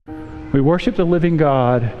We worship the living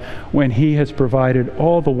God when He has provided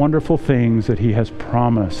all the wonderful things that He has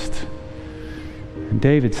promised. And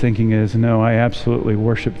David's thinking is, no, I absolutely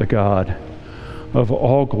worship the God of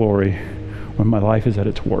all glory when my life is at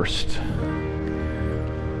its worst.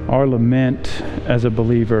 Our lament as a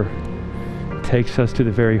believer takes us to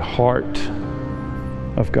the very heart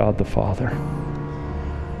of God the Father.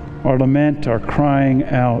 Our lament, our crying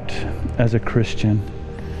out as a Christian,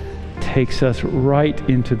 takes us right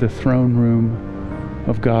into the throne room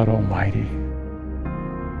of God Almighty.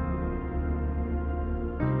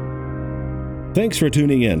 Thanks for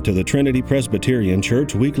tuning in to the Trinity Presbyterian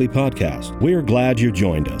Church Weekly Podcast. We are glad you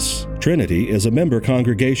joined us. Trinity is a member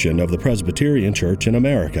congregation of the Presbyterian Church in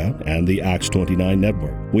America and the Acts 29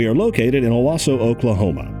 Network. We are located in Owasso,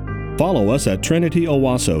 Oklahoma. Follow us at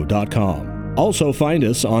trinityowasso.com. Also find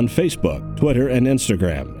us on Facebook, Twitter, and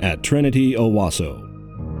Instagram at Trinity Owasso.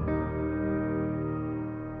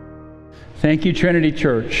 Thank you, Trinity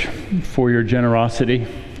Church, for your generosity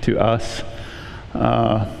to us.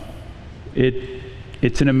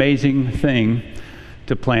 It's an amazing thing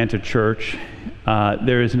to plant a church.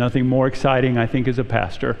 There is nothing more exciting, I think, as a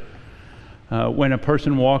pastor, when a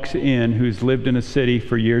person walks in who's lived in a city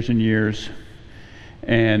for years and years,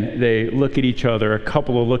 and they look at each other, a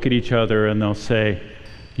couple will look at each other, and they'll say,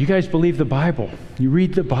 "You guys believe the Bible. You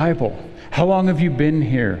read the Bible. How long have you been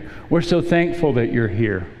here? We're so thankful that you're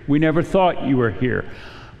here. We never thought you were here."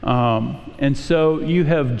 And so you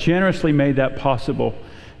have generously made that possible,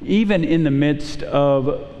 even in the midst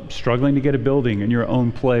of struggling to get a building in your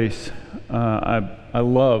own place. I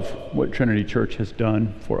love what Trinity Church has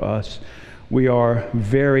done for us. We are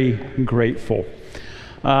very grateful.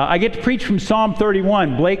 I get to preach from Psalm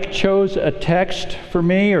 31. Blake chose a text for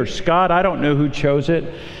me, or Scott, I don't know who chose it.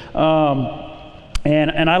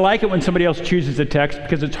 And I like it when somebody else chooses a text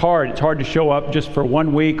because it's hard. It's hard to show up just for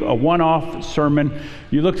 1 week, a one-off sermon.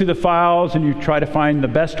 You look through the files and you try to find the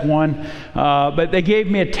best one. But they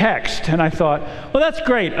gave me a text, and I thought, well, that's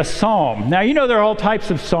great, a psalm. Now, you know there are all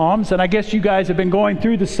types of psalms, and I guess you guys have been going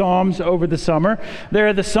through the psalms over the summer. There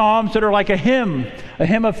are the psalms that are like a hymn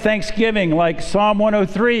of thanksgiving, like Psalm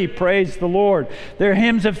 103, praise the Lord. There are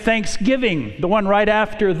hymns of thanksgiving, the one right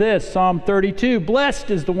after this, Psalm 32,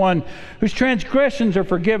 blessed is the one whose transgressions are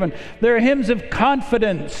forgiven. There are hymns of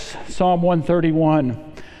confidence, Psalm 131.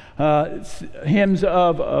 Hymns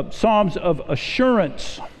of Psalms of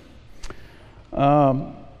assurance.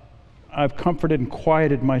 I've comforted and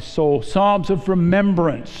quieted my soul. Psalms of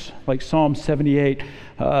remembrance, like Psalm 78,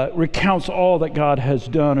 recounts all that God has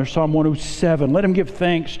done. Or Psalm 107, let him give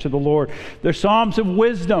thanks to the Lord. There's Psalms of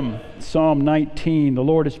wisdom, Psalm 19, the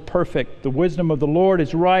Lord is perfect. The wisdom of the Lord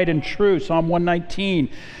is right and true, Psalm 119.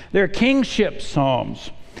 There are kingship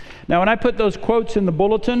psalms. Now, when I put those quotes in the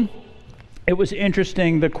bulletin, it was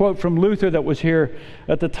interesting, the quote from Luther that was here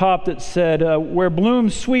at the top that said, where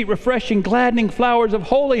blooms sweet, refreshing, gladdening flowers of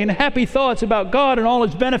holy and happy thoughts about God and all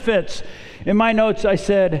his benefits. In my notes I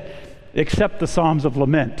said, except the Psalms of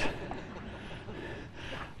Lament.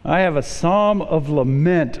 I have a psalm of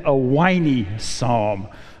lament, a whiny psalm,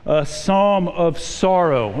 a psalm of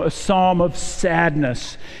sorrow, a psalm of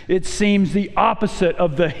sadness. It seems the opposite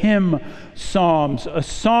of the hymn psalms, a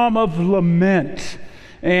psalm of lament.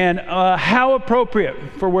 And how appropriate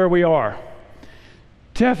for where we are.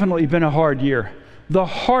 Definitely been a hard year. The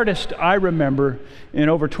hardest I remember in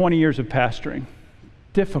over 20 years of pastoring.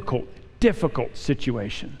 Difficult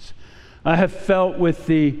situations. I have felt with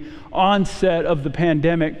the onset of the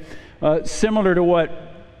pandemic, similar to what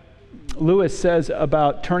Lewis says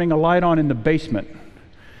about turning a light on in the basement.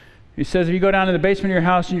 He says if you go down to the basement of your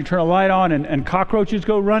house and you turn a light on and cockroaches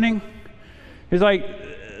go running, he's like,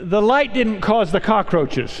 the light didn't cause the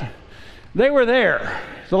cockroaches. They were there.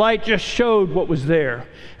 The light just showed what was there.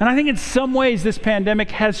 And I think in some ways this pandemic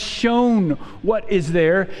has shown what is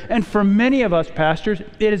there. And for many of us pastors,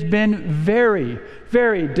 it has been very,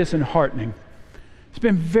 very disheartening. It's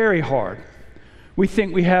been very hard. We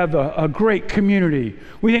think we have a great community.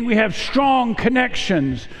 We think we have strong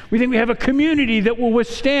connections. We think we have a community that will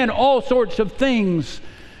withstand all sorts of things.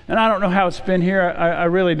 And I don't know how it's been here. I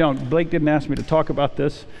really don't. Blake didn't ask me to talk about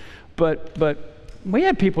this. But we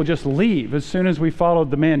had people just leave as soon as we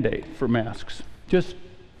followed the mandate for masks. Just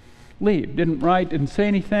leave. Didn't write, didn't say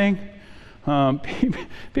anything.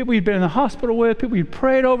 People we'd been in the hospital with, people we'd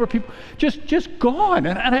prayed over, people just gone.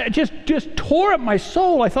 And I just tore up my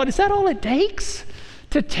soul. I thought, is that all it takes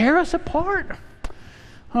to tear us apart?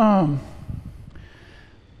 I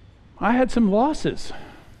had some losses.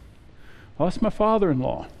 Lost my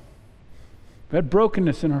father-in-law. We had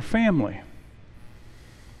brokenness in our family.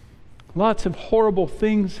 Lots of horrible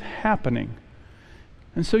things happening.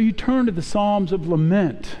 And so you turn to the Psalms of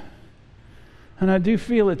Lament. And I do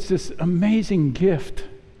feel it's this amazing gift.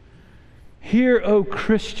 Here, O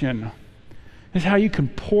Christian, is how you can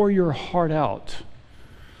pour your heart out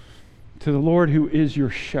to the Lord who is your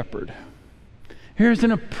shepherd. Here's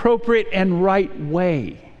an appropriate and right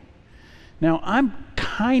way. Now, I'm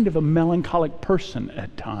kind of a melancholic person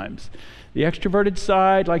at times. The extroverted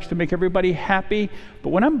side likes to make everybody happy, but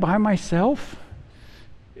when I'm by myself,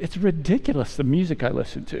 it's ridiculous the music I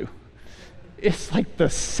listen to. It's like the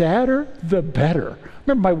sadder, the better. I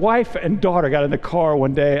remember my wife and daughter got in the car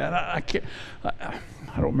one day, and I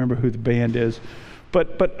don't remember who the band is,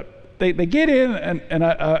 but they get in, and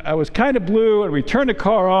I was kind of blue, and we turned the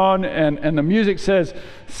car on, and the music says,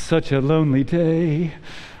 "Such a lonely day,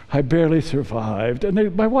 I barely survived."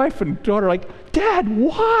 And my wife and daughter are like, "Dad,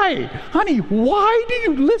 why? Honey, why do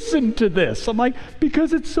you listen to this?" I'm like,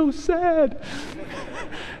 "Because it's so sad."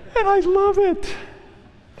 And I love it.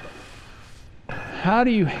 How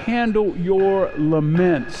do you handle your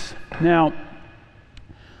laments? Now,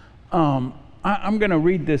 I'm going to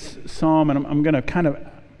read this psalm, and I'm going to kind of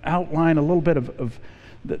outline a little bit of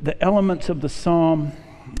the elements of the psalm.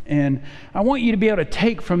 And I want you to be able to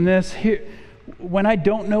take from this here, when I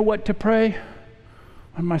don't know what to pray,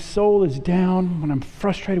 when my soul is down, when I'm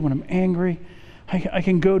frustrated, when I'm angry, I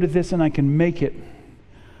can go to this and I can make it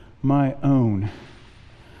my own.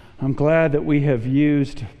 I'm glad that we have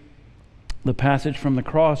used the passage from the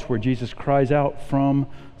cross where Jesus cries out from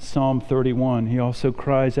Psalm 31. He also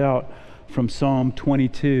cries out from Psalm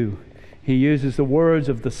 22. He uses the words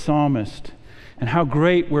of the psalmist. And how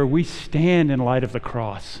great where we stand in light of the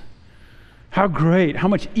cross. How great, how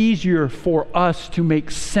much easier for us to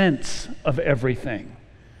make sense of everything.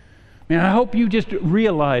 Man, I hope you just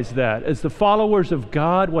realize that as the followers of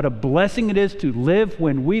God, what a blessing it is to live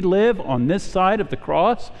when we live on this side of the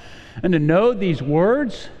cross, and to know these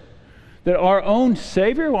words, that our own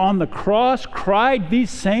Savior on the cross cried these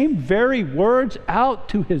same very words out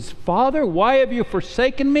to his Father. "Why have you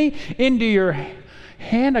forsaken me? Into your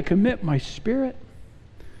hand I commit my spirit."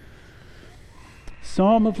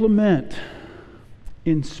 Psalm of Lament,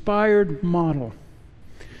 inspired model.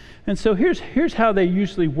 And so here's how they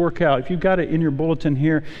usually work out. If you've got it in your bulletin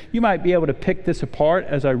here, you might be able to pick this apart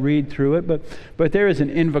as I read through it. But there is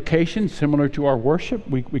an invocation similar to our worship.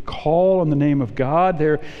 We call on the name of God.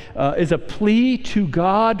 There is a plea to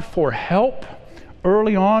God for help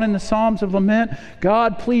early on in the Psalms of Lament.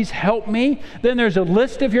 "God, please help me." Then there's a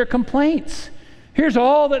list of your complaints. Here's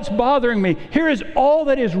all that's bothering me. Here is all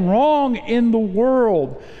that is wrong in the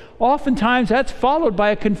world. Oftentimes that's followed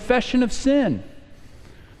by a confession of sin.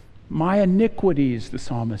 "My iniquities," the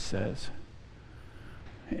psalmist says.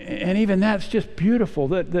 And even that's just beautiful,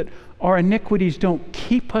 that our iniquities don't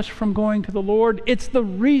keep us from going to the Lord. It's the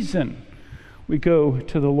reason we go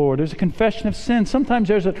to the Lord. There's a confession of sin. Sometimes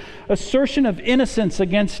there's an assertion of innocence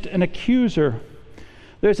against an accuser.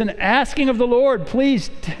 There's an asking of the Lord, "Please,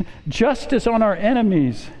 justice on our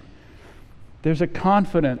enemies." There's a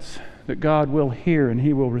confidence that God will hear and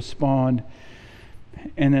he will respond.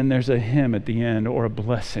 And then there's a hymn at the end, or a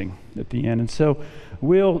blessing at the end. And so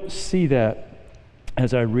we'll see that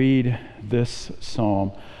as I read this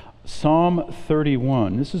psalm. Psalm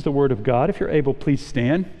 31. This is the word of God. If you're able, please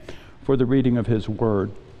stand for the reading of his word.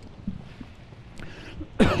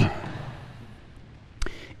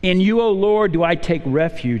 "In you, O Lord, do I take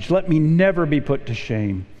refuge. Let me never be put to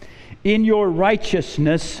shame. In your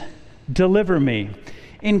righteousness, deliver me.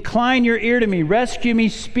 Incline your ear to me. Rescue me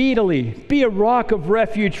speedily. Be a rock of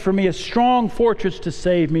refuge for me, a strong fortress to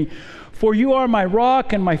save me. For you are my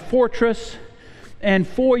rock and my fortress, and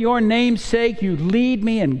for your name's sake you lead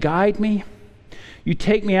me and guide me. You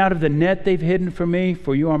take me out of the net they've hidden for me,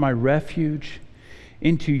 for you are my refuge.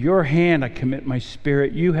 Into your hand I commit my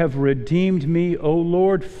spirit. You have redeemed me, O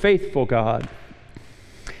Lord, faithful God.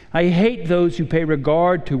 I hate those who pay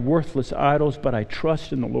regard to worthless idols, but I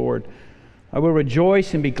trust in the Lord. I will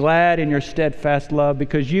rejoice and be glad in your steadfast love,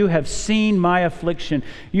 because you have seen my affliction.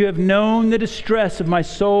 You have known the distress of my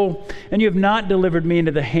soul, and you have not delivered me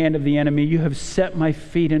into the hand of the enemy. You have set my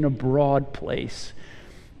feet in a broad place.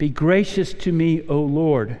 Be gracious to me, O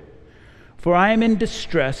Lord, for I am in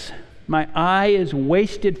distress. My eye is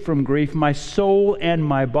wasted from grief, my soul and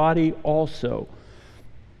my body also.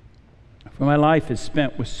 For my life is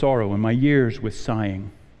spent with sorrow, and my years with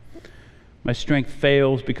sighing. My strength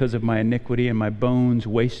fails because of my iniquity, and my bones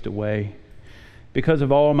waste away. Because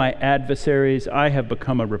of all my adversaries, I have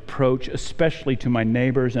become a reproach, especially to my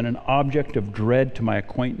neighbors, and an object of dread to my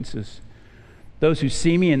acquaintances. Those who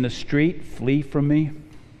see me in the street flee from me.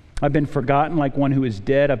 I've been forgotten like one who is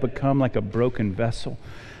dead. I've become like a broken vessel.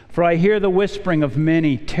 For I hear the whispering of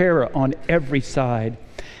many, terror on every side,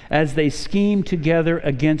 as they scheme together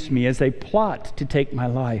against me, as they plot to take my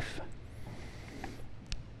life.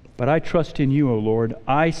 But I trust in you, O Lord.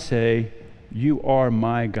 I say, you are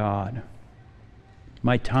my God.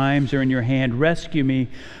 My times are in your hand. Rescue me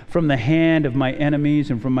from the hand of my enemies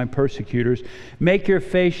and from my persecutors. Make your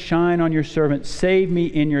face shine on your servant. Save me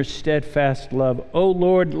in your steadfast love. O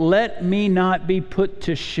Lord, let me not be put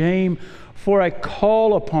to shame, for I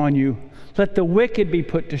call upon you. Let the wicked be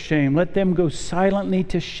put to shame. Let them go silently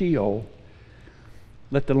to Sheol.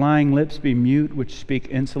 Let the lying lips be mute, which speak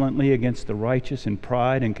insolently against the righteous in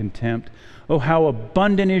pride and contempt. Oh, how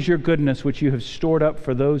abundant is your goodness, which you have stored up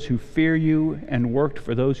for those who fear you and worked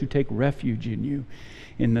for those who take refuge in you,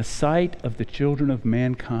 in the sight of the children of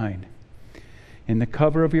mankind. In the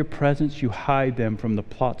cover of your presence you hide them from the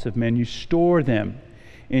plots of men. You store them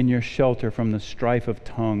in your shelter from the strife of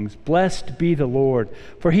tongues. Blessed be the Lord,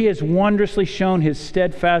 for he has wondrously shown his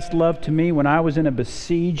steadfast love to me when I was in a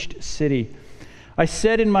besieged city. I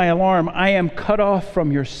said in my alarm, I am cut off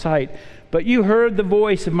from your sight, but you heard the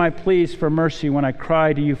voice of my pleas for mercy when I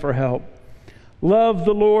cried to you for help. Love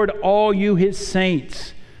the Lord, all you his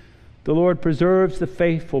saints. The Lord preserves the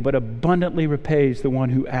faithful, but abundantly repays the one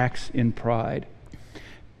who acts in pride.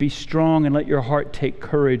 Be strong and let your heart take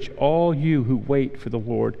courage, all you who wait for the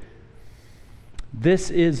Lord. This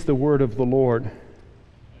is the word of the Lord.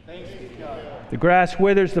 Thanks be to God. The grass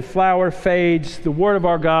withers, the flower fades. The word of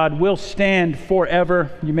our God will stand forever.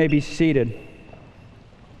 You may be seated.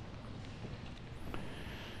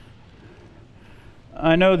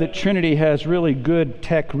 I know that Trinity has really good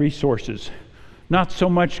tech resources. Not so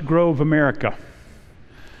much Grove America.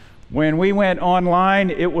 When we went online,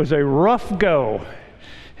 it was a rough go.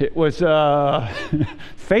 It was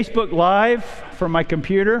Facebook Live from my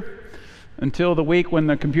computer until the week when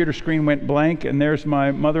the computer screen went blank, and there's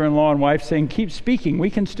my mother-in-law and wife saying, keep speaking, we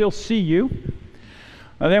can still see you.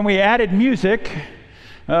 Then we added music.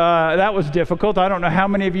 That was difficult. I don't know how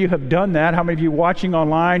many of you have done that, how many of you watching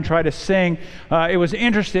online try to sing. It was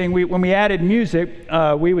interesting. When we added music,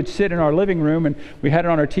 we would sit in our living room, and we had it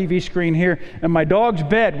on our TV screen here, and my dog's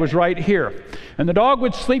bed was right here. And the dog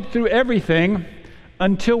would sleep through everything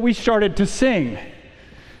until we started to sing.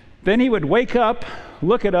 Then he would wake up,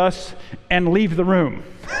 look at us, and leave the room.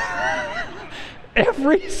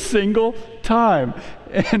 Every single time.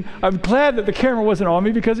 And I'm glad that the camera wasn't on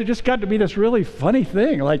me, because it just got to be this really funny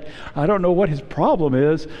thing. Like, I don't know what his problem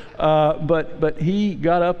is, but he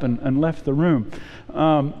got up and left the room.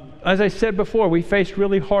 As I said before, we faced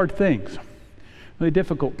really hard things, really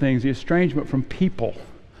difficult things, the estrangement from people,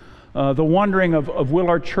 the wondering of will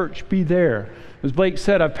our church be there? As Blake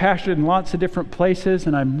said, I've pastored in lots of different places,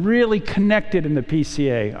 and I'm really connected in the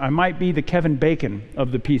PCA. I might be the Kevin Bacon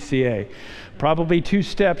of the PCA. Probably 2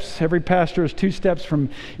 steps. Every pastor is 2 steps from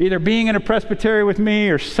either being in a presbytery with me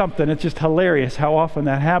or something. It's just hilarious how often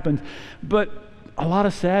that happens. But a lot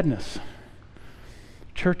of sadness.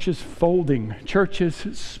 Churches folding. Churches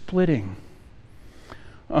splitting.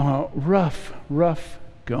 Rough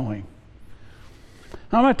going.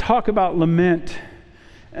 I'm going to talk about lament.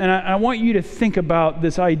 And I want you to think about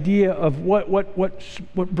this idea of what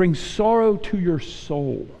brings sorrow to your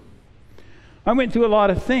soul. I went through a lot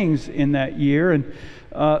of things in that year, and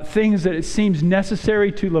things that it seems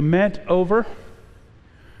necessary to lament over.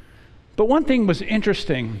 But one thing was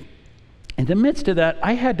interesting. In the midst of that,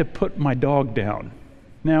 I had to put my dog down.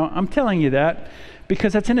 Now, I'm telling you that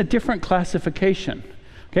because that's in a different classification.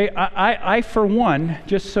 Okay, I for one,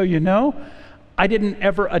 just so you know, I didn't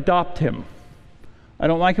ever adopt him. I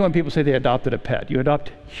don't like it when people say they adopted a pet. You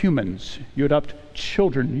adopt humans. You adopt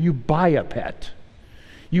children. You buy a pet.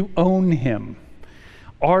 You own him.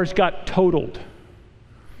 Ours got totaled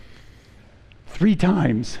 3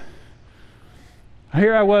 times.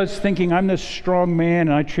 Here I was thinking I'm this strong man,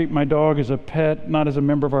 and I treat my dog as a pet, not as a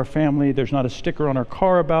member of our family. There's not a sticker on our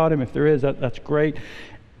car about him. If there is, that's great.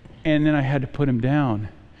 And then I had to put him down,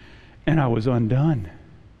 and I was undone.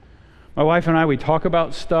 My wife and I, we talk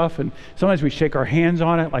about stuff, and sometimes we shake our hands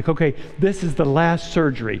on it, like, okay, this is the last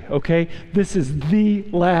surgery, okay? This is the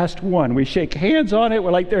last one. We shake hands on it.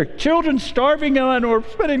 We're like, there are children starving on, or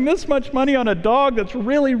spending this much money on a dog that's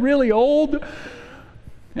really, really old.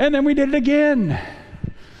 And then we did it again.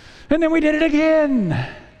 And then we did it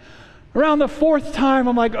again. Around the 4th time,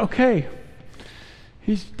 I'm like, okay,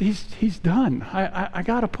 he's done. I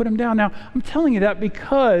got to put him down. Now, I'm telling you that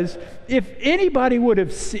because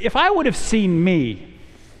if I would have seen me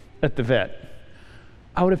at the vet,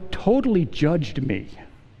 I would have totally judged me.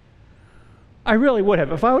 I really would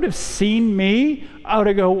have. If I would have seen me, I would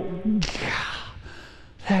have go,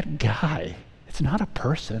 that guy. It's not a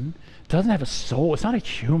person. It doesn't have a soul. It's not a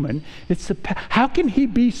human. How can he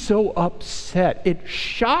be so upset? It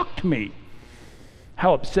shocked me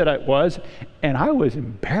how upset I was, and I was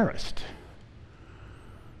embarrassed.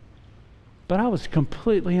 But I was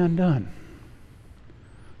completely undone.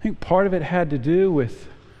 I think part of it had to do with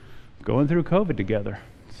going through COVID together,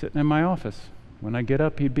 sitting in my office. When I get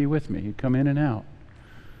up, he'd be with me. He'd come in and out.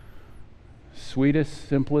 Sweetest,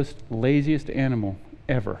 simplest, laziest animal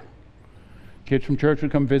ever. Kids from church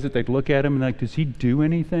would come visit. They'd look at him and like, does he do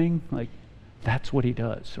anything? Like, that's what he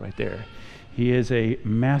does right there. He is a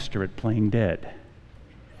master at playing dead.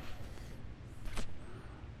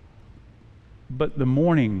 But the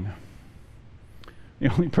morning, the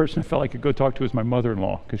only person I felt like I could go talk to was my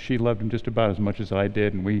mother-in-law, because she loved him just about as much as I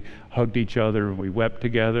did, and we hugged each other and we wept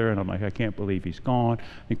together, and I'm like, I can't believe he's gone.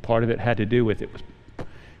 I think part of it had to do with it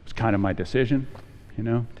was kind of my decision.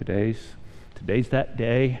 Today's that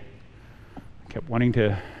day. I kept wanting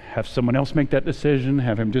to have someone else make that decision,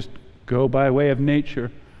 have him just go by way of nature.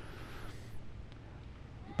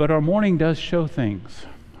 But our mourning does show things.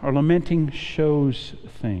 Our lamenting shows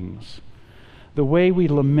things. The way we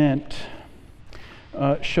lament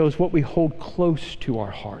shows what we hold close to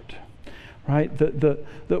our heart, right?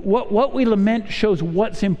 What we lament shows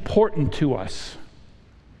what's important to us,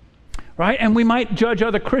 right? And we might judge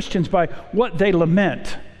other Christians by what they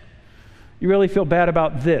lament. You really feel bad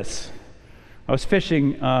about this. I was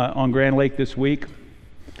fishing on Grand Lake this week.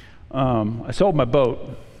 I sold my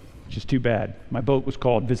boat, which is too bad. My boat was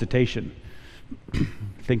called Visitation.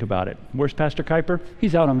 Think about it. Where's Pastor Kuiper?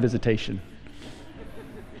 He's out on visitation.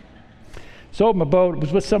 Sold my boat,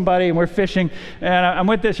 was with somebody, and we're fishing, and I'm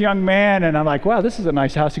with this young man, and I'm like, wow, this is a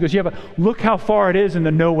nice house. He goes, yeah, but look how far it is in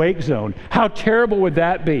the no-wake zone. How terrible would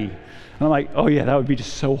that be? And I'm like, oh yeah, that would be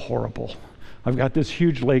just so horrible. I've got this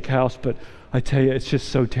huge lake house, but I tell you, it's just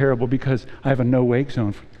so terrible because I have a no-wake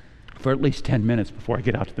zone for at least 10 minutes before I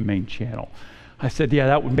get out to the main channel. I said, yeah,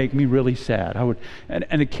 that would make me really sad.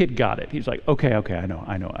 And the kid got it. He's like, okay, I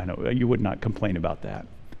know. You would not complain about that.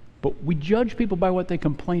 But we judge people by what they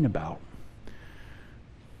complain about.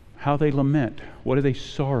 How they lament. What are they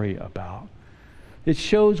sorry about? It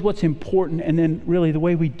shows what's important, and then really the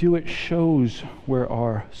way we do it shows where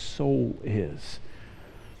our soul is.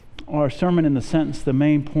 Our sermon in the sentence, the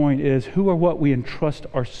main point is, who or what we entrust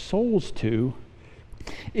our souls to,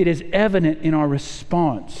 it is evident in our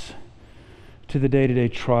response to the day-to-day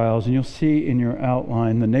trials. And you'll see in your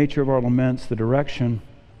outline the nature of our laments, the direction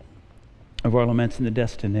of our laments, and the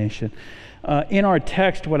destination. In our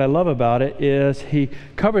text, what I love about it is he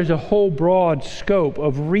covers a whole broad scope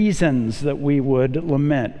of reasons that we would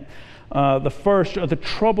lament. The first are the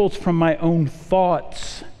troubles from my own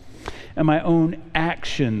thoughts and my own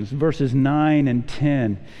actions, verses 9 and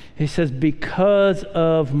 10. He says, because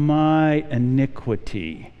of my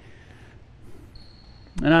iniquity.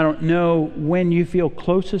 And I don't know when you feel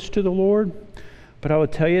closest to the Lord, but I will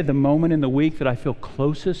tell you the moment in the week that I feel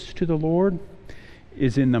closest to the Lord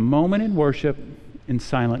is in the moment in worship in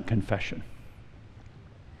silent confession.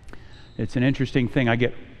 It's an interesting thing. I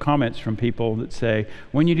get comments from people that say,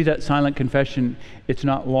 when you do that silent confession, it's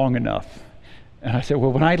not long enough. And I say,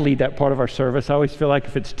 well, when I lead that part of our service, I always feel like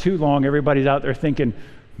if it's too long, everybody's out there thinking,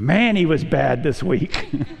 man, he was bad this week.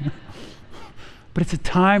 But it's a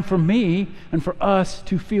time for me and for us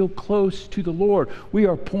to feel close to the Lord. We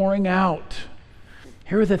are pouring out.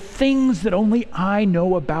 Here are the things that only I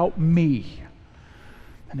know about me.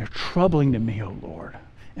 And they're troubling to me, O Lord.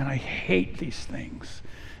 And I hate these things.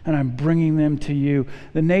 And I'm bringing them to you.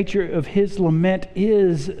 The nature of his lament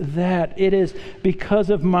is that it is because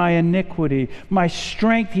of my iniquity. My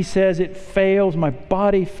strength, he says, it fails. My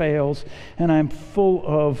body fails. And I'm full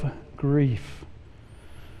of grief.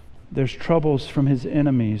 There's troubles from his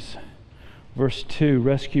enemies. Verse 2,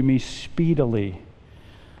 rescue me speedily.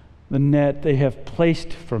 The net they have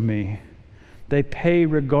placed for me. They pay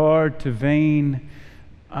regard to vain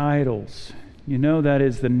idols. You know that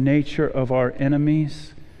is the nature of our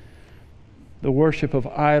enemies. The worship of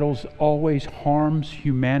idols always harms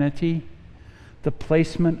humanity. The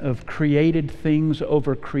placement of created things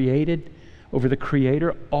over the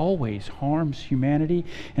Creator always harms humanity.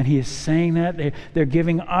 And he is saying that. They're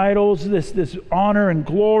giving idols this honor and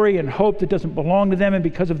glory and hope that doesn't belong to them, and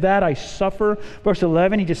because of that I suffer. Verse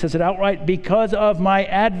 11, he just says it outright, because of my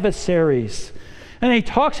adversaries. And he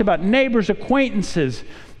talks about neighbors, acquaintances.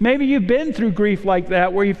 Maybe you've been through grief like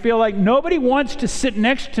that, where you feel like nobody wants to sit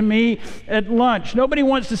next to me at lunch. Nobody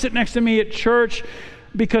wants to sit next to me at church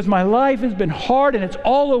because my life has been hard and it's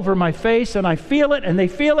all over my face and I feel it and they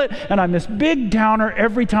feel it, and I'm this big downer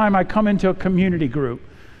every time I come into a community group.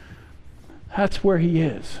 That's where he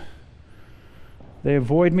is. They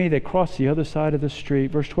avoid me. They cross the other side of the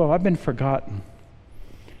street. Verse 12, I've been forgotten.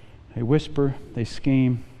 They whisper, they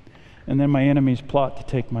scheme, and then my enemies plot to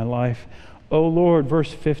take my life. O Lord,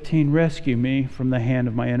 verse 15, rescue me from the hand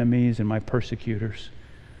of my enemies and my persecutors.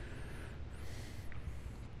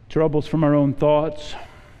 Troubles from our own thoughts,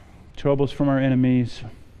 troubles from our enemies,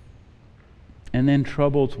 and then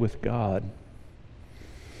troubles with God.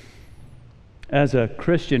 As a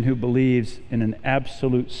Christian who believes in an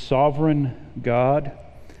absolute sovereign God,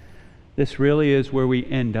 this really is where we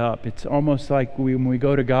end up. It's almost like when we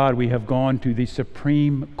go to God, we have gone to the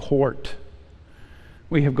Supreme Court.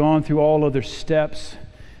 We have gone through all other steps,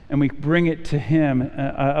 and we bring it to Him.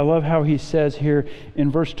 I love how He says here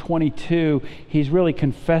in verse 22, He's really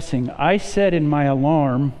confessing, I said in my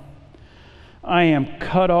alarm, I am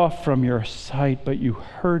cut off from your sight, but you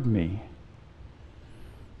heard me.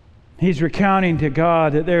 He's recounting to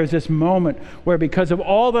God that there is this moment where because of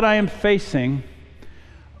all that I am facing,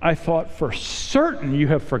 I thought, for certain you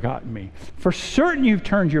have forgotten me. For certain you've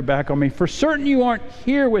turned your back on me. For certain you aren't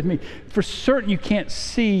here with me. For certain you can't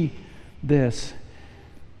see this.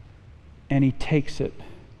 And he takes it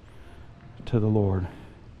to the Lord.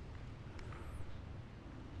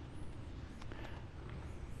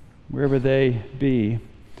 Wherever they be,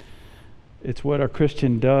 it's what our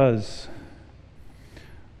Christian does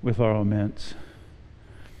with our laments.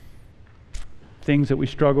 Things that we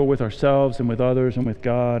struggle with ourselves and with others and with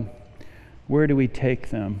God, where do we take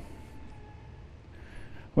them?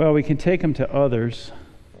 Well, we can take them to others.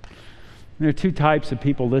 There are two types of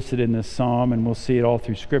people listed in this psalm, and we'll see it all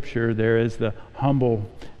through Scripture. There is the humble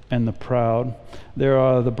and the proud. There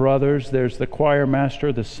are the brothers, there's the choir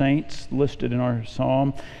master, the saints listed in our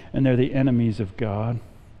psalm, and they're the enemies of God.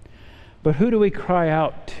 But who do we cry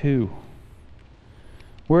out to?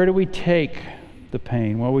 Where do we take the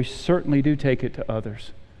pain? Well, we certainly do take it to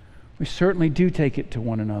others. We certainly do take it to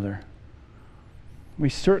one another. We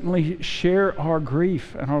certainly share our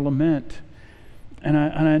grief and our lament. And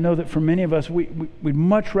I know that for many of us, we'd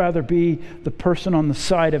much rather be the person on the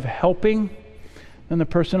side of helping than the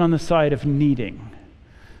person on the side of needing.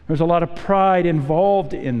 There's a lot of pride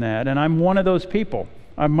involved in that, and I'm one of those people.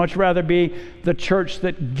 I'd much rather be the church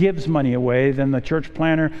that gives money away than the church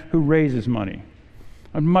planner who raises money.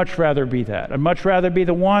 I'd much rather be that. I'd much rather be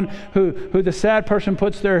the one who the sad person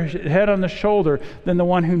puts their head on the shoulder than the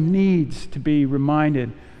one who needs to be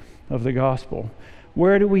reminded of the gospel.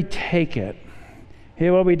 Where do we take it?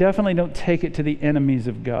 Yeah, well, we definitely don't take it to the enemies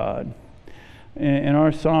of God. In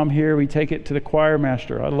our psalm here, we take it to the choir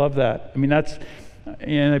master. I love that. I mean, that's,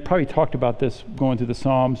 and I probably talked about this going through the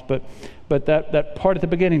Psalms, but that part at the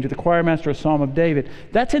beginning, to the choir master, a Psalm of David,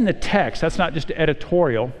 that's in the text. That's not just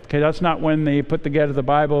editorial. Okay, that's not when they put together the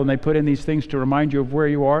Bible and they put in these things to remind you of where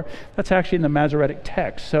you are. That's actually in the Masoretic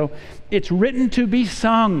text. So it's written to be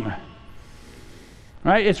sung.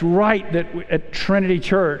 Right? It's right that at Trinity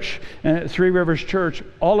Church and at Three Rivers Church,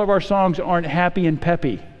 all of our songs aren't happy and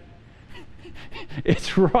peppy.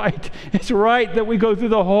 It's right. It's right that we go through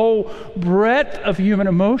the whole breadth of human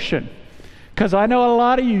emotion. Because I know a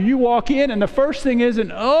lot of you walk in and the first thing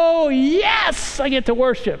isn't, oh, yes, I get to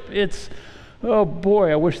worship. It's, oh,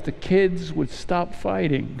 boy, I wish the kids would stop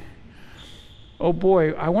fighting. Oh,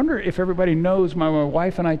 boy, I wonder if everybody knows my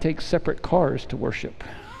wife and I take separate cars to worship.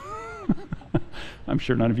 I'm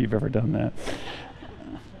sure none of you have ever done that.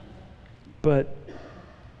 But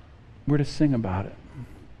we're to sing about it.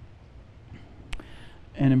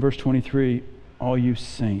 And in verse 23, all you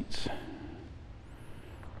saints,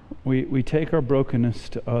 we take our brokenness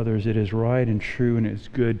to others. It is right and true and it is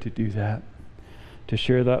good to do that, to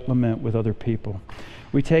share that lament with other people.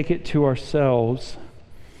 We take it to ourselves.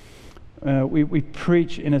 We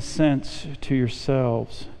preach, in a sense, to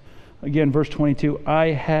yourselves. Again, verse 22, I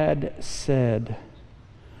had said.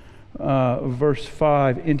 Verse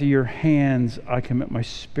 5, into your hands I commit my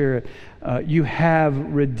spirit. You have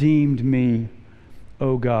redeemed me,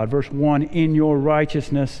 O God. Verse 1, in your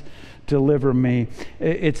righteousness deliver me.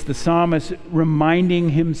 It's the psalmist reminding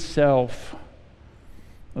himself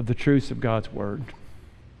of the truths of God's word.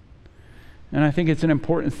 And I think it's an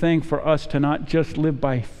important thing for us to not just live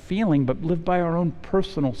by feeling, but live by our own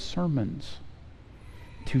personal sermons.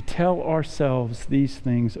 To tell ourselves these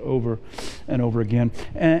things over and over again.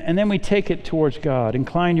 And then we take it towards God.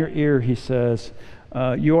 Incline your ear, he says.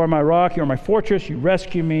 You are my rock, you are my fortress, you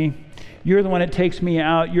rescue me. You're the one that takes me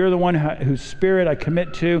out. You're the one whose spirit I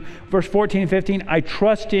commit to. Verse 14 and 15, I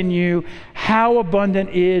trust in you. How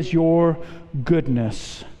abundant is your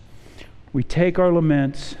goodness. We take our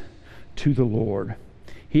laments to the Lord.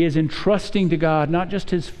 He is entrusting to God not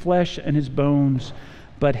just his flesh and his bones,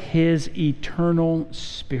 but His eternal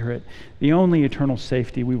Spirit. The only eternal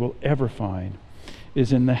safety we will ever find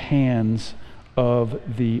is in the hands of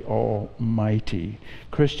the Almighty.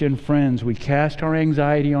 Christian friends, we cast our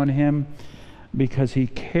anxiety on Him because He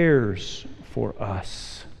cares for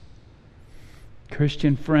us.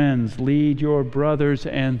 Christian friends, lead your brothers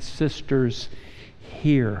and sisters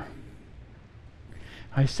here.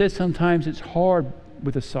 I said sometimes it's hard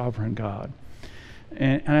with a sovereign God.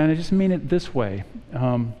 And I just mean it this way.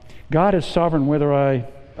 God is sovereign whether I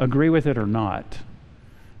agree with it or not.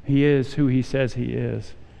 He is who He says He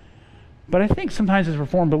is. But I think sometimes as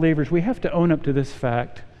Reformed believers, we have to own up to this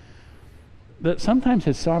fact that sometimes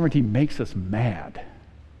His sovereignty makes us mad.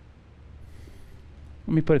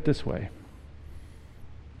 Let me put it this way.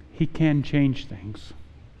 He can change things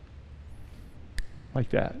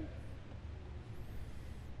like that.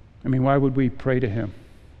 I mean, why would we pray to Him?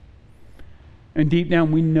 And deep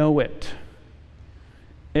down we know it.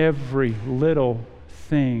 Every little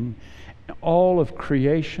thing, all of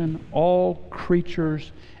creation, all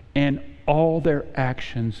creatures, and all their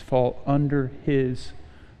actions fall under His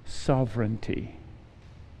sovereignty.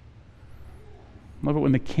 I love it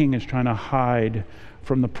when the king is trying to hide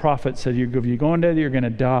from the prophet, said, if you go into there, you're going to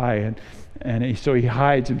die. So he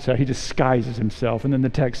hides himself, he disguises himself. And then the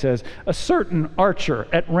text says, a certain archer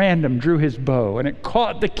at random drew his bow, and it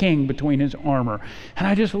caught the king between his armor. And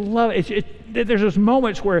I just love it. There's those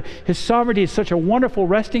moments where His sovereignty is such a wonderful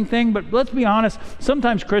resting thing, but let's be honest,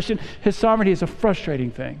 sometimes, Christian, His sovereignty is a frustrating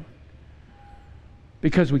thing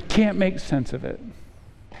because we can't make sense of it.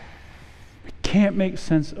 We can't make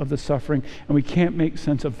sense of the suffering, and we can't make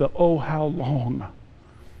sense of the oh, how long,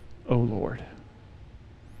 oh Lord.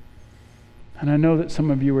 And I know that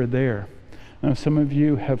some of you are there. I know some of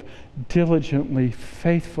you have diligently,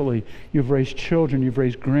 faithfully, you've raised children, you've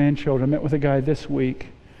raised grandchildren. I met with a guy this week.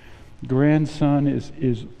 Grandson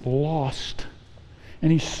is lost,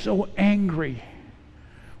 and he's so angry.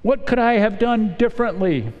 What could I have done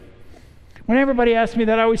differently? When everybody asks me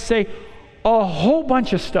that, I always say, a whole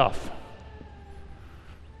bunch of stuff.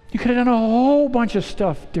 You could have done a whole bunch of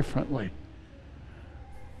stuff differently.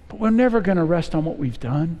 But we're never going to rest on what we've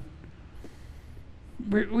done.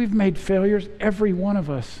 We've made failures, every one of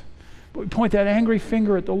us. But we point that angry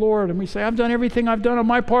finger at the Lord and we say, I've done everything I've done on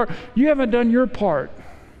my part. You haven't done your part.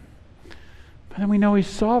 But then we know He's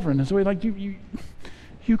sovereign. And so we're like, you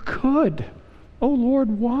could. Oh Lord,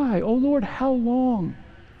 why? Oh Lord, how long?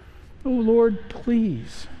 Oh Lord,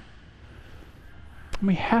 please. And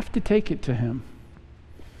we have to take it to Him.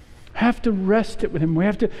 Have to rest it with Him. We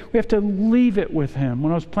have to leave it with Him.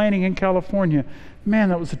 When I was planning in California, man,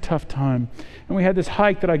 that was a tough time. And we had this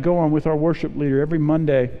hike that I go on with our worship leader every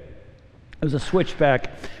Monday. It was a switchback.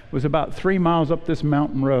 It was about 3 miles up this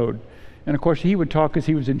mountain road. And of course, he would talk because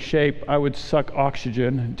he was in shape. I would suck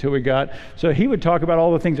oxygen until we got. So he would talk about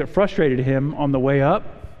all the things that frustrated him on the way up.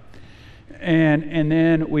 And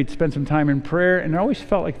then we'd spend some time in prayer. And I always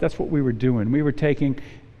felt like that's what we were doing. We were taking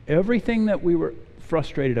everything that we were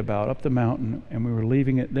frustrated about up the mountain, and we were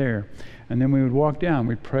leaving it there. And then we would walk down.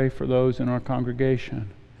 We'd pray for those in our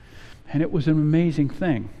congregation. And it was an amazing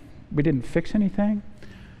thing. We didn't fix anything,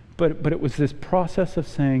 but it was this process of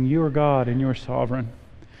saying, you are God and you're sovereign.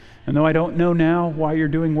 And though I don't know now why you're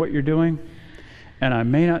doing what you're doing, and I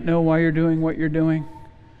may not know why you're doing what you're doing,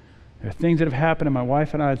 there are things that have happened in my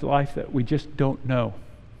wife and I's life that we just don't know.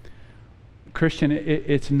 Christian,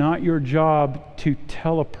 it's not your job to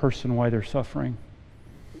tell a person why they're suffering.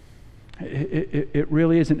 It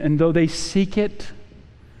really isn't. And though they seek it,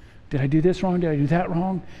 did I do this wrong? Did I do that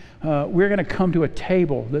wrong? We're going to come to a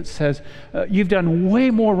table that says, you've done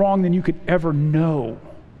way more wrong than you could ever know.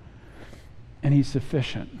 And He's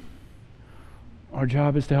sufficient. Our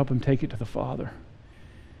job is to help him take it to the Father.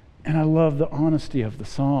 And I love the honesty of the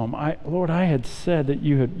psalm. Lord, I had said that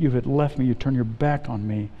you had left me, you turned your back on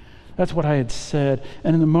me. That's what I had said.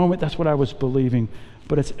 And in the moment, that's what I was believing.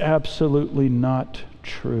 But it's absolutely not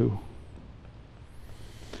true.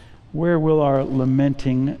 Where will our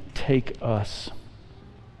lamenting take us?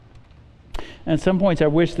 And at some points, I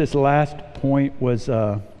wish this last point was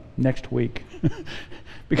next week.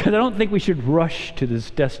 Because I don't think we should rush to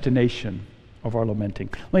this destination of our lamenting.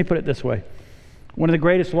 Let me put it this way. One of the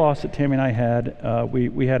greatest losses that Tammy and I had,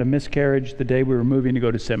 we had a miscarriage the day we were moving to go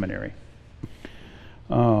to seminary.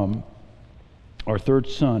 Our third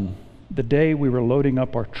son, the day we were loading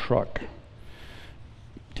up our truck,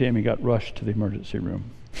 Tammy got rushed to the emergency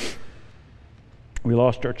room. We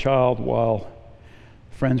lost our child while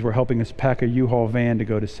friends were helping us pack a U-Haul van to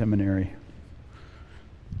go to seminary.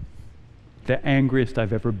 The angriest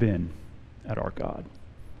I've ever been at our God.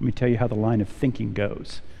 Let me tell you how the line of thinking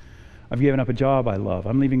goes. I've given up a job I love.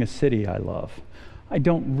 I'm leaving a city I love. I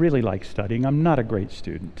don't really like studying. I'm not a great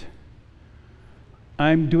student.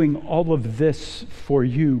 I'm doing all of this for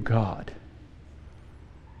you, God.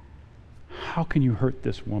 How can you hurt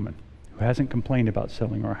this woman who hasn't complained about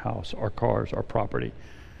selling our house, our cars, our property,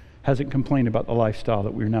 hasn't complained about the lifestyle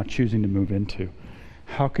that we're now choosing to move into?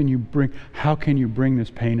 How can you bring this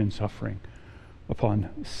pain and suffering upon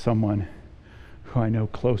someone who I know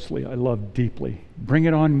closely, I love deeply? Bring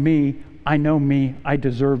it on me. I know me. I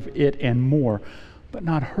deserve it and more, but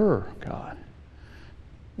not her, God.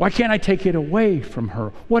 Why can't I take it away from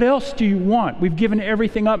her? What else do you want? We've given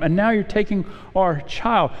everything up, and now you're taking our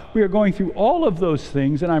child. We are going through all of those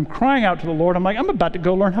things, and I'm crying out to the Lord. I'm like, I'm about to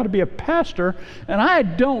go learn how to be a pastor, and I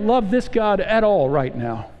don't love this God at all right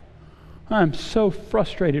now. I'm so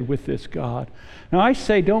frustrated with this God. Now I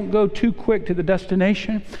say don't go too quick to the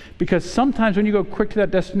destination, because sometimes when you go quick to that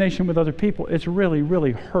destination with other people, it's really,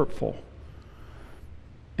 really hurtful.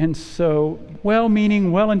 And so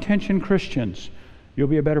well-meaning, well-intentioned Christians, you'll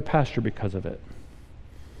be a better pastor because of it.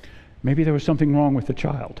 Maybe there was something wrong with the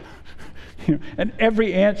child. And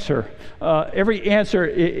every answer,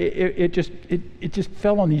 it just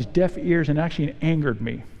fell on these deaf ears and actually angered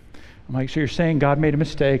me. I'm like, so you're saying God made a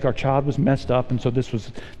mistake, our child was messed up, and so this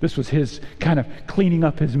was his kind of cleaning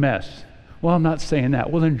up his mess. Well, I'm not saying that.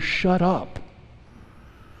 Well, then shut up.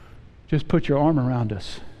 Just put your arm around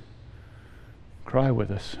us. Cry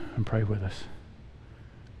with us and pray with us.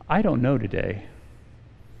 I don't know today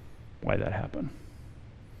why that happened.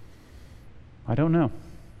 I don't know.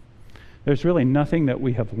 There's really nothing that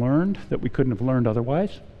we have learned that we couldn't have learned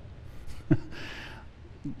otherwise.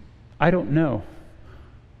 I don't know.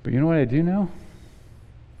 But you know what I do know?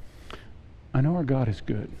 I know our God is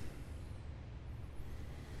good.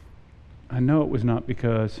 I know it was not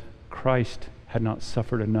because Christ had not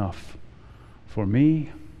suffered enough for me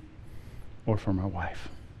or for my wife.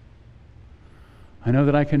 I know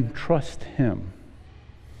that I can trust him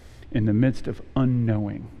in the midst of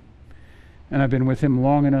unknowing. And I've been with him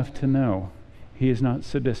long enough to know he is not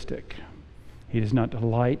sadistic. He does not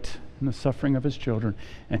delight in the suffering of his children,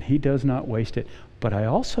 and he does not waste it. But I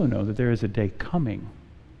also know that there is a day coming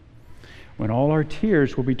when all our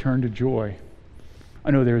tears will be turned to joy.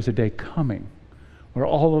 I know there is a day coming where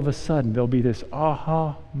all of a sudden there'll be this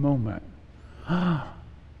aha moment. Oh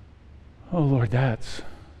Lord, that's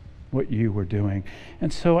what you were doing.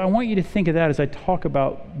 And so I want you to think of that as I talk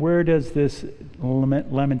about where does this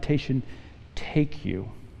lamentation take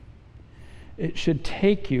you. It should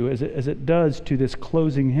take you as it does to this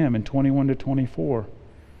closing hymn in 21 to 24.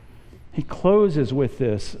 He closes with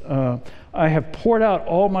this, I have poured out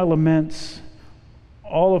all my laments,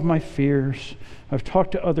 all of my fears. I've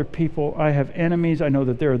talked to other people. I have enemies. I know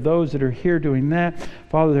that there are those that are here doing that.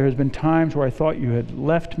 Father, there has been times where I thought you had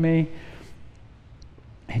left me,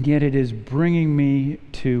 and yet it is bringing me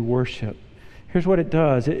to worship. Here's what it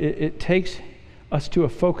does. It takes us to a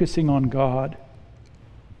focusing on God.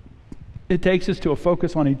 It takes us to a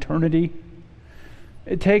focus on eternity.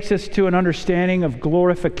 It takes us to an understanding of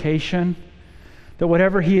glorification, that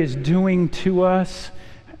whatever he is doing to us,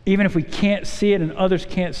 even if we can't see it and others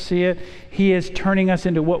can't see it, he is turning us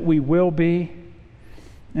into what we will be,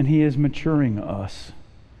 and he is maturing us.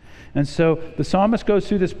 And so the psalmist goes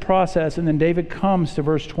through this process, and then David comes to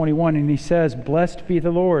verse 21, and he says, "Blessed be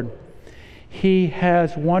the Lord. He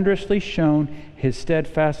has wondrously shown his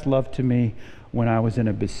steadfast love to me when I was in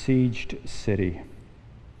a besieged city."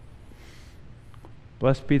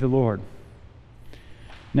 Blessed be the Lord.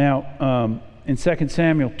 Now, in 2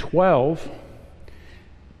 Samuel 12,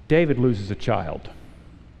 David loses a child.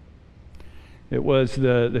 It was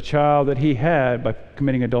the child that he had by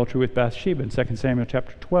committing adultery with Bathsheba. In 2 Samuel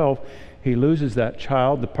chapter 12, he loses that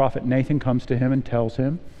child. The prophet Nathan comes to him and tells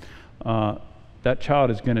him that child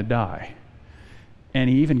is going to die. And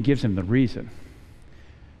he even gives him the reason.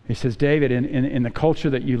 He says, David, in the culture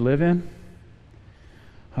that you live in,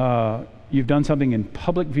 you've done something in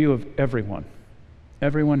public view of everyone.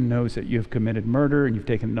 Everyone knows that you have committed murder and you've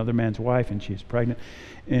taken another man's wife and she's pregnant.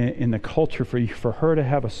 In the culture, for her to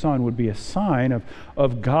have a son would be a sign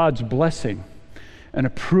of God's blessing and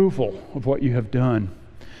approval of what you have done.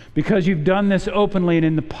 Because you've done this openly and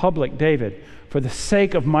in the public, David, for the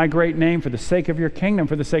sake of my great name, for the sake of your kingdom,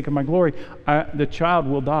 for the sake of my glory, the child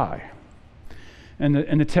will die. And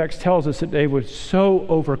the text tells us that David was so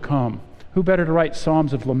overcome. Who better to write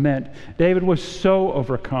psalms of lament? David was so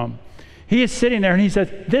overcome. He is sitting there and he says,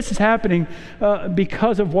 this is happening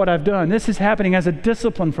because of what I've done. This is happening as a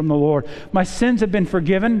discipline from the Lord. My sins have been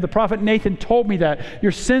forgiven. The prophet Nathan told me that.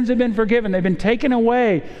 Your sins have been forgiven. They've been taken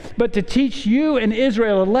away. But to teach you and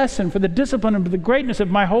Israel a lesson for the discipline and the greatness of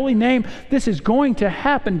my holy name, this is going to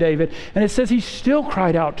happen, David. And it says he still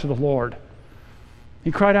cried out to the Lord.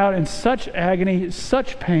 He cried out in such agony,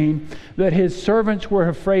 such pain, that his servants were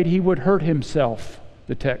afraid he would hurt himself,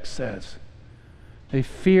 the text says. They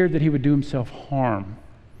feared that he would do himself harm.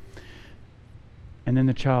 And then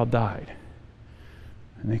the child died.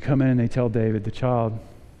 And they come in and they tell David, the child,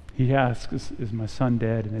 he asks, is my son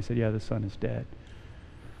dead? And they said, yeah, the son is dead.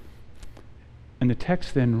 And the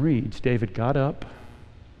text then reads, David got up,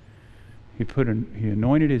 he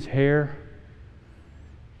anointed his hair,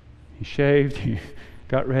 he shaved, he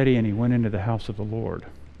got ready, and he went into the house of the Lord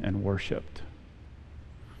and worshiped.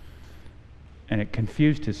 And it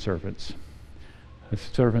confused his servants. The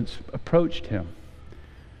servants approached him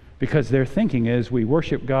because their thinking is we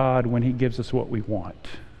worship God when he gives us what we want.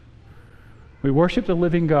 We worship the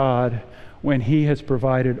living God when he has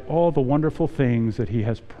provided all the wonderful things that he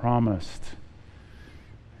has promised.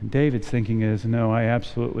 And David's thinking is, no, I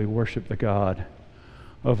absolutely worship the God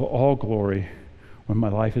of all glory when my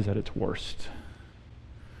life is at its worst.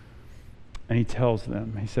 And he tells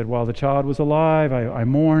them, he said, while the child was alive, I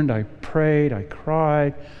mourned, I prayed, I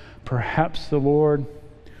cried. Perhaps the Lord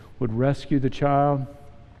would rescue the child.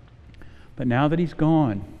 But now that he's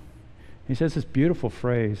gone, he says this beautiful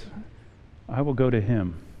phrase, I will go to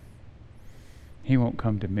him. He won't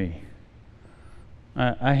come to me.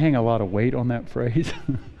 I hang a lot of weight on that phrase.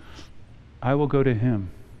 I will go to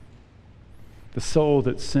him. The soul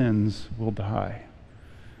that sins will die.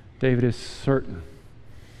 David is certain.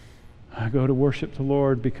 I go to worship the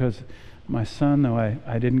Lord because my son, though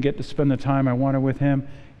I didn't get to spend the time I wanted with him,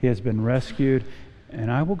 he has been rescued,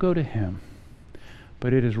 and I will go to him.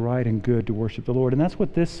 But it is right and good to worship the Lord. And that's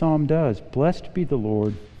what this psalm does. Blessed be the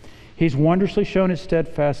Lord. He's wondrously shown his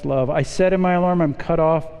steadfast love. I said in my alarm, I'm cut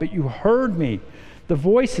off, but you heard me. The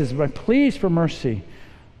voices, my pleas for mercy.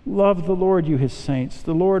 Love the Lord, you his saints.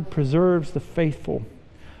 The Lord preserves the faithful,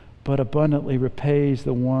 but abundantly repays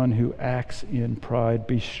the one who acts in pride.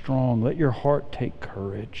 Be strong. Let your heart take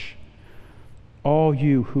courage. All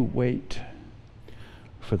you who wait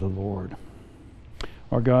for the Lord.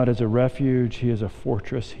 Our God is a refuge. He is a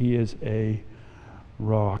fortress. He is a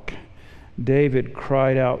rock. David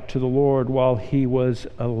cried out to the Lord while he was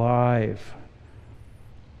alive.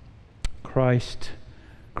 Christ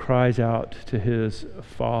cries out to his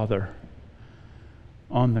Father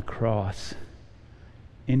on the cross.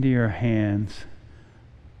 Into your hands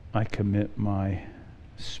I commit my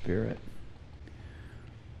spirit.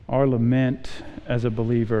 Our lament as a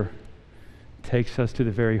believer takes us to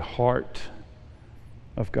the very heart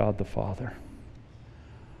of God the Father.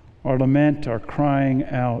 Our lament, our crying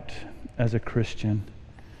out as a Christian,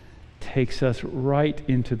 takes us right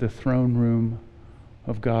into the throne room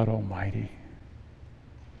of God Almighty.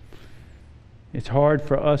 It's hard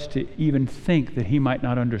for us to even think that he might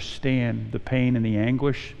not understand the pain and the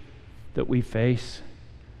anguish that we face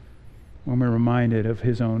when we're reminded of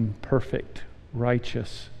his own perfect,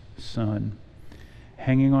 righteous Son,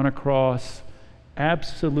 hanging on a cross,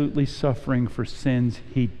 absolutely suffering for sins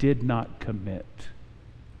he did not commit,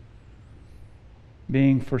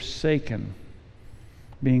 being forsaken,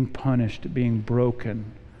 being punished, being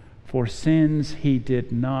broken for sins he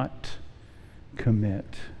did not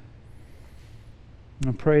commit.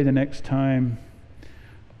 I pray the next time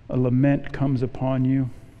a lament comes upon you,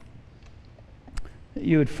 that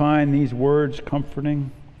you would find these words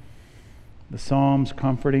comforting, the Psalms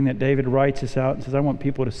comforting, that David writes this out and says, I want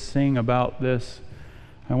people to sing about this.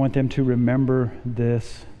 I want them to remember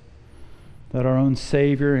this, that our own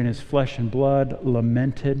Savior in his flesh and blood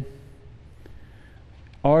lamented.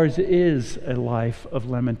 Ours is a life of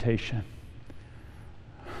lamentation,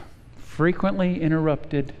 frequently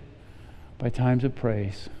interrupted by times of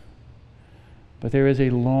praise. But there is a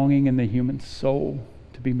longing in the human soul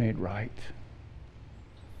to be made right.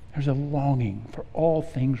 There's a longing for all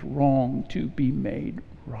things wrong to be made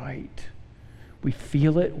right. We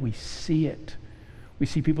feel it, we see it. We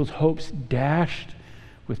see people's hopes dashed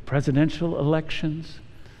with presidential elections,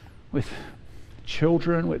 with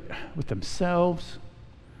children, with themselves.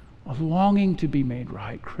 A longing to be made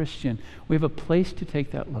right. Christian, we have a place to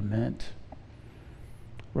take that lament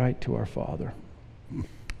right to our Father.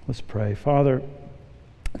 Let's pray. Father,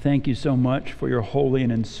 thank you so much for your holy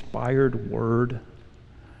and inspired word.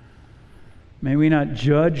 May we not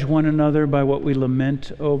judge one another by what we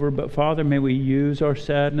lament over, but Father, may we use our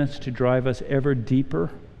sadness to drive us ever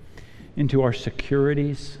deeper into our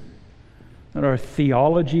securities, that our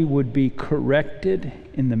theology would be corrected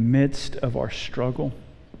in the midst of our struggle.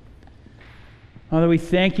 Father, we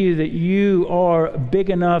thank you that you are big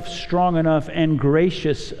enough, strong enough, and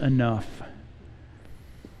gracious enough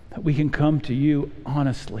that we can come to you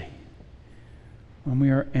honestly when we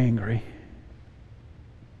are angry.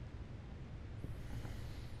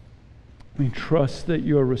 We trust that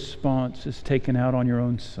your response is taken out on your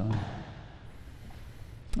own Son.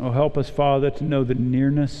 Oh, help us, Father, to know the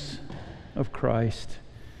nearness of Christ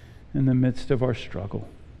in the midst of our struggle.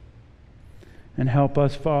 And help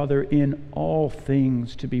us, Father, in all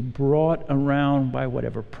things to be brought around by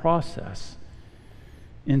whatever process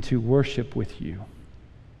into worship with you.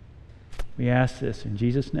 We ask this in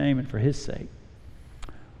Jesus' name and for his sake.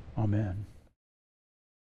 Amen.